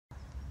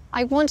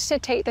I wanted to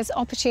take this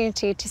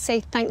opportunity to say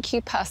thank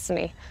you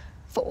personally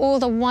for all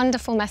the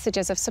wonderful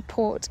messages of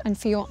support and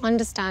for your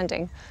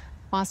understanding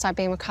whilst I've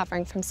been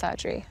recovering from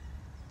surgery.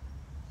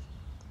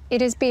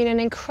 It has been an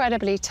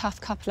incredibly tough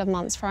couple of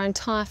months for our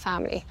entire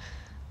family,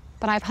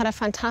 but I've had a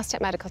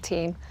fantastic medical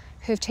team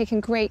who have taken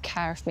great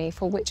care of me,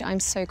 for which I'm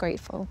so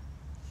grateful.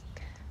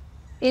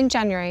 In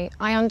January,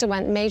 I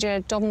underwent major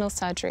abdominal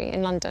surgery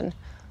in London,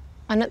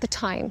 and at the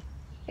time,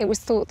 it was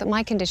thought that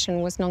my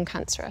condition was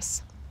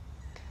non-cancerous.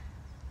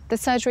 The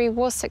surgery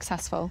was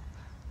successful.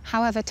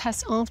 However,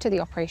 tests after the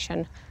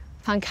operation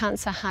found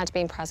cancer had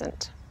been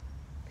present.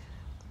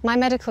 My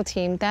medical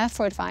team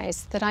therefore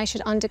advised that I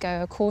should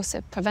undergo a course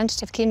of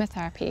preventative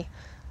chemotherapy,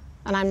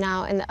 and I'm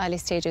now in the early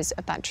stages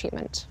of that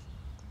treatment.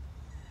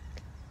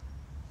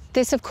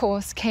 This, of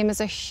course, came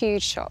as a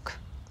huge shock,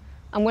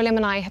 and William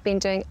and I have been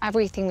doing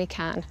everything we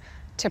can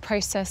to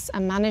process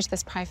and manage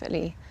this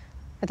privately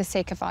for the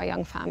sake of our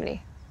young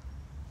family.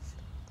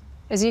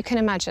 As you can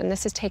imagine,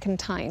 this has taken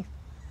time.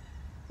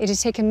 It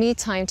has taken me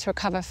time to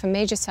recover from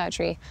major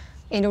surgery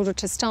in order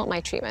to start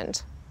my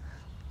treatment.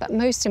 But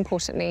most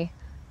importantly,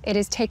 it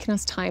has taken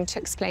us time to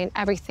explain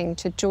everything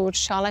to George,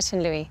 Charlotte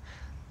and Louis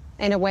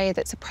in a way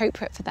that's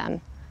appropriate for them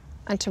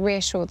and to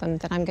reassure them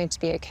that I'm going to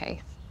be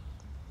okay.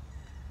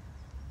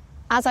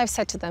 As I've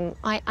said to them,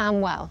 I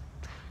am well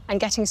and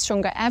getting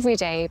stronger every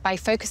day by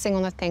focusing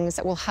on the things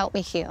that will help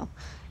me heal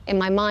in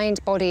my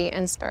mind, body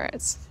and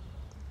spirits.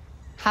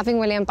 Having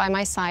William by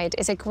my side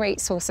is a great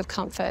source of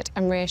comfort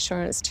and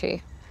reassurance too,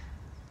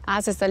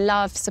 as is the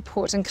love,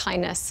 support and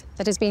kindness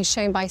that has been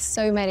shown by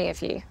so many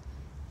of you.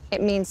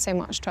 It means so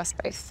much to us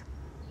both.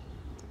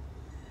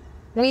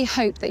 We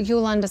hope that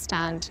you'll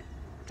understand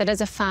that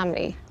as a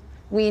family,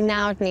 we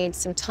now need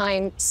some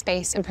time,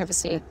 space and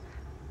privacy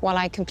while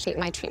I complete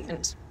my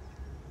treatment.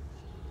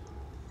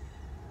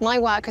 My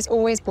work has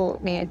always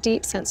brought me a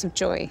deep sense of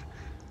joy,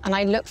 and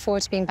I look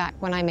forward to being back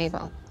when I'm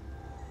able.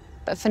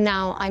 But for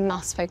now, I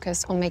must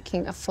focus on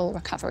making a full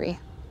recovery.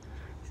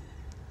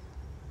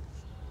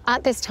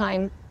 At this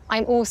time,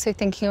 I'm also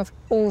thinking of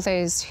all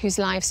those whose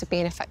lives have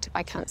been affected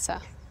by cancer.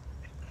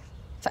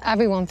 For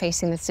everyone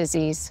facing this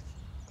disease,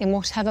 in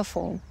whatever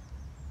form,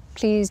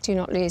 please do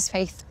not lose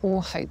faith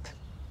or hope.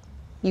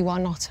 You are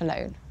not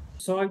alone.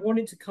 So I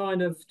wanted to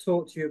kind of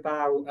talk to you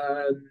about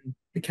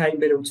the Kate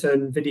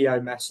Middleton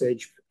video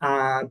message,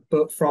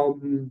 but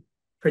from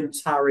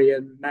Prince Harry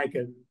and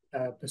Meghan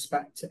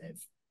perspective.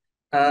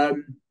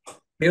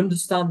 We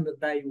understand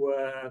that they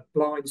were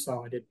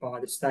blindsided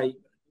by the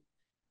statement.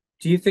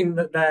 Do you think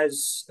that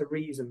there's a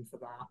reason for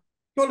that?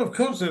 Well, of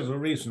course, there's a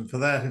reason for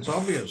that. It's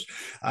obvious.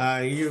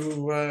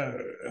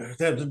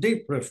 There's a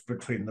deep rift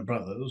between the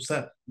brothers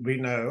that we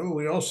know.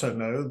 We also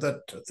know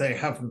that they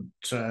haven't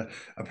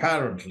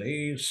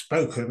apparently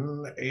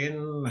spoken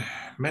in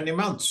many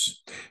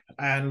months.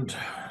 And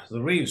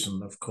the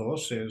reason, of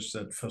course, is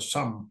that for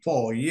some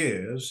 4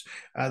 years,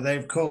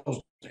 they've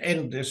caused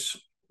endless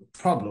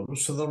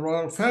problems for the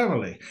royal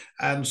family,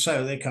 and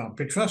so they can't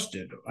be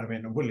trusted. I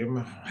mean, William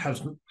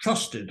hasn't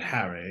trusted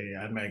Harry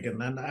and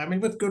Meghan, and I mean,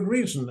 with good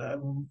reason.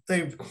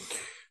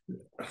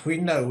 We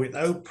know with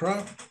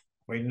Oprah,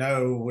 we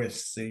know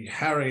with the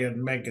Harry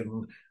and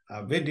Meghan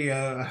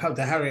video,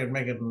 the Harry and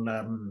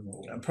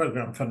Meghan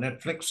program for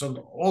Netflix, and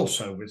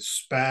also with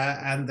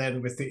Spare, and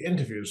then with the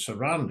interviews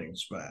surrounding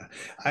Spare.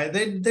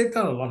 They've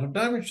done a lot of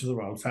damage to the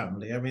royal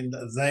family. I mean,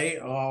 they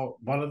are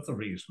one of the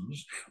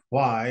reasons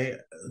why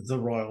the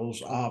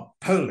royals are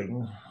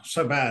polling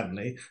so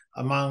badly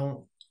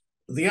among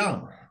the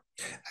young.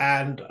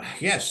 And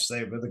yes,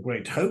 they were the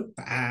great hope,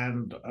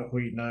 and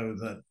we know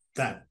that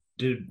that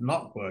did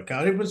not work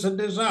out. It was a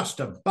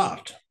disaster,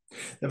 but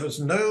there was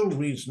no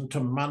reason to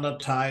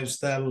monetize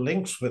their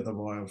links with the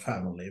royal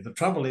family. The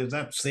trouble is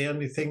that's the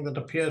only thing that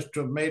appears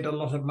to have made a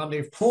lot of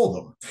money for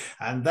them.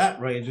 And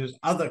that raises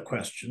other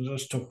questions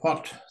as to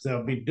what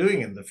they'll be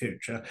doing in the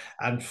future.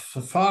 And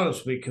as far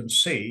as we can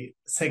see,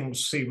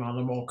 things seem on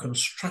a more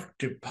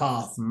constructive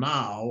path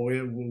now.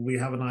 We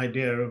have an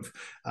idea of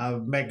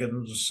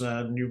Meghan's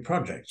new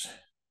projects.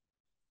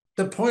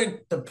 The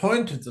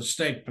point of the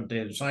statement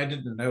is, I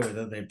didn't know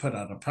whether they put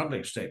out a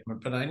public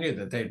statement, but I knew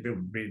that they'd be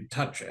in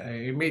touch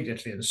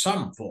immediately in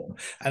some form.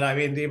 And I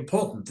mean, the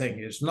important thing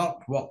is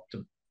not what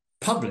the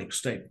public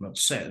statement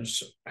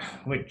says,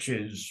 which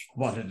is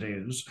what it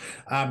is,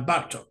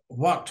 but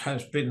what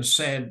has been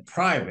said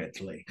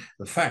privately.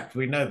 The fact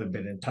we know they've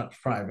been in touch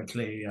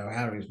privately,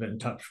 Harry's been in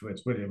touch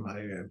with William,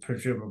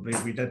 presumably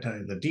we don't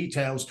know the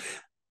details.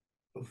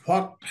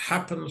 What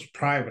happens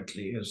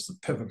privately is the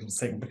pivotal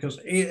thing, because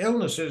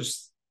illness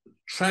is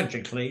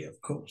tragically,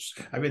 of course,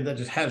 I mean, that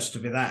it has to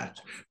be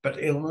that,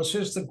 but illness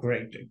is the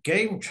great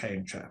game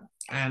changer.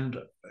 And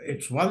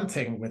it's one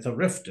thing with a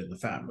rift in the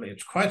family.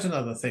 It's quite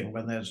another thing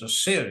when there's a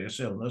serious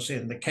illness.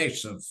 In the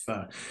case of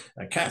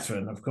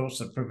Catherine, of course,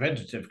 the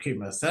preventative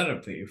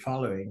chemotherapy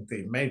following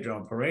the major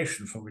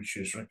operation from which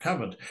she's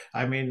recovered.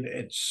 I mean,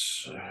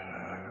 it's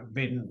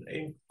been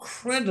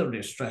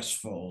incredibly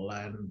stressful,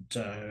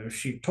 and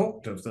she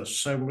talked of this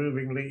so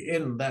movingly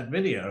in that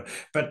video.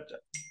 But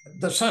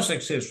the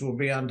Sussexes will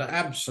be under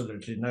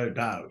absolutely no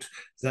doubt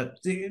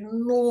that the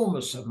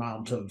enormous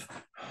amount of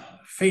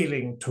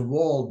feeling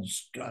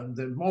towards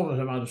the enormous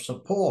amount of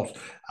support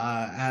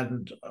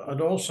and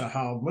also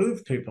how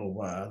moved people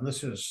were. And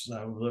this is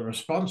the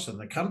response in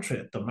the country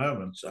at the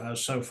moment,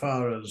 so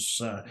far as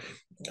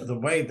the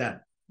way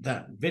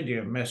that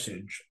video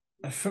message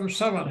from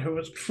someone who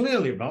was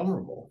clearly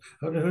vulnerable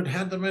and who'd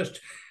had the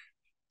most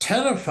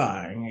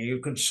terrifying, you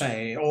could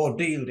say,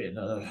 ordeal in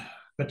a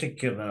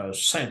particular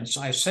sense.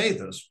 I say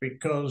this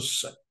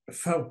because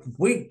for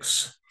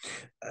weeks,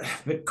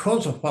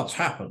 because of what's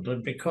happened,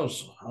 and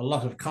because a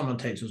lot of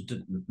commentators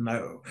didn't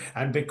know,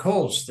 and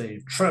because the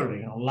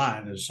trolling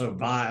online is so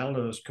vile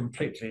and is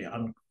completely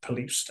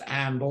unpoliced,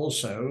 and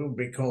also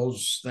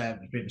because there's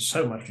been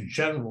so much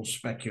general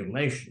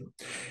speculation,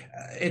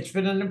 it's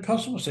been an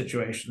impossible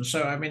situation.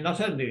 So, I mean, not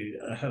only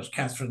has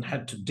Catherine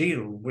had to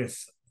deal with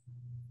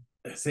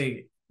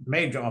the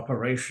major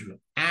operation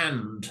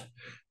and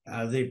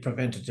the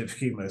preventative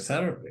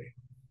chemotherapy,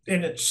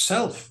 in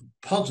itself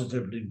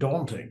positively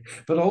daunting,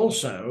 but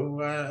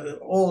also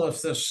all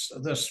of this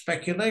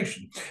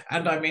speculation.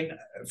 And I mean,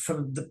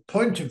 from the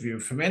point of view,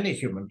 from any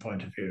human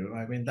point of view,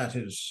 I mean, that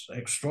is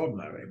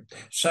extraordinary.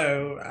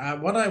 So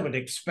what I would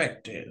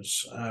expect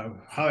is,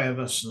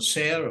 however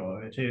sincere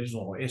or it is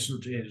or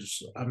isn't,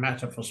 is a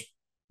matter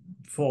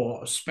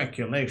for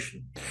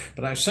speculation.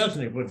 But I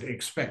certainly would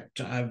expect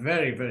a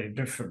very, very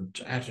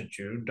different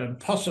attitude, and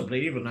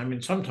possibly even, I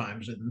mean,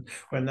 sometimes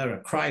when there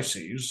are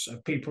crises,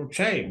 people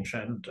change,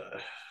 and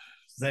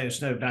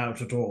there's no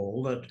doubt at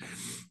all that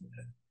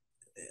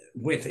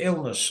with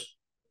illness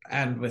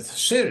and with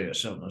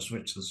serious illness,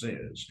 which this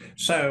is,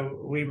 so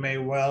we may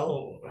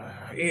well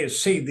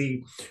see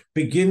the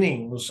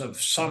beginnings of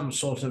some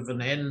sort of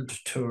an end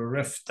to a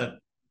rift that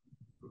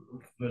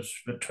was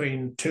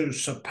between two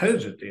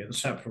supposedly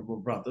inseparable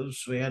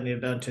brothers. We only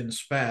learnt in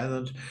Spare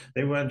that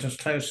they weren't as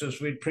close as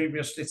we'd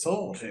previously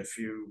thought, if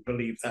you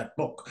believe that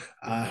book,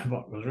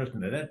 what was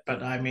written in it.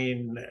 But I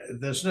mean,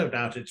 there's no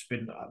doubt it's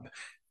been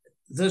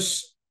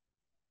this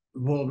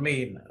will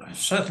mean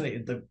certainly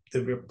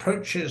the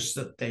reproaches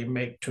that they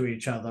make to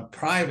each other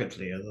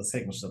privately are the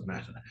things that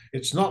matter.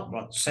 It's not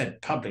what's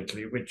said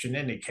publicly, which in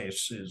any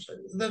case is,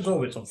 there's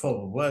always a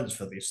form of words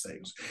for these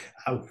things.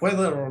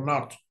 Whether or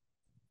not,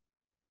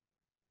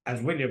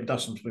 as William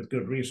doesn't with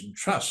good reason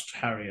trust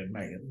Harry and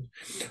Meghan,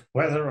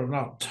 whether or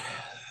not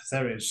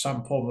there is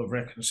some form of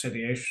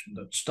reconciliation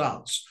that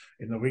starts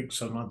in the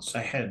weeks and months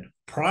ahead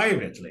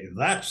privately,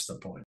 that's the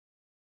point.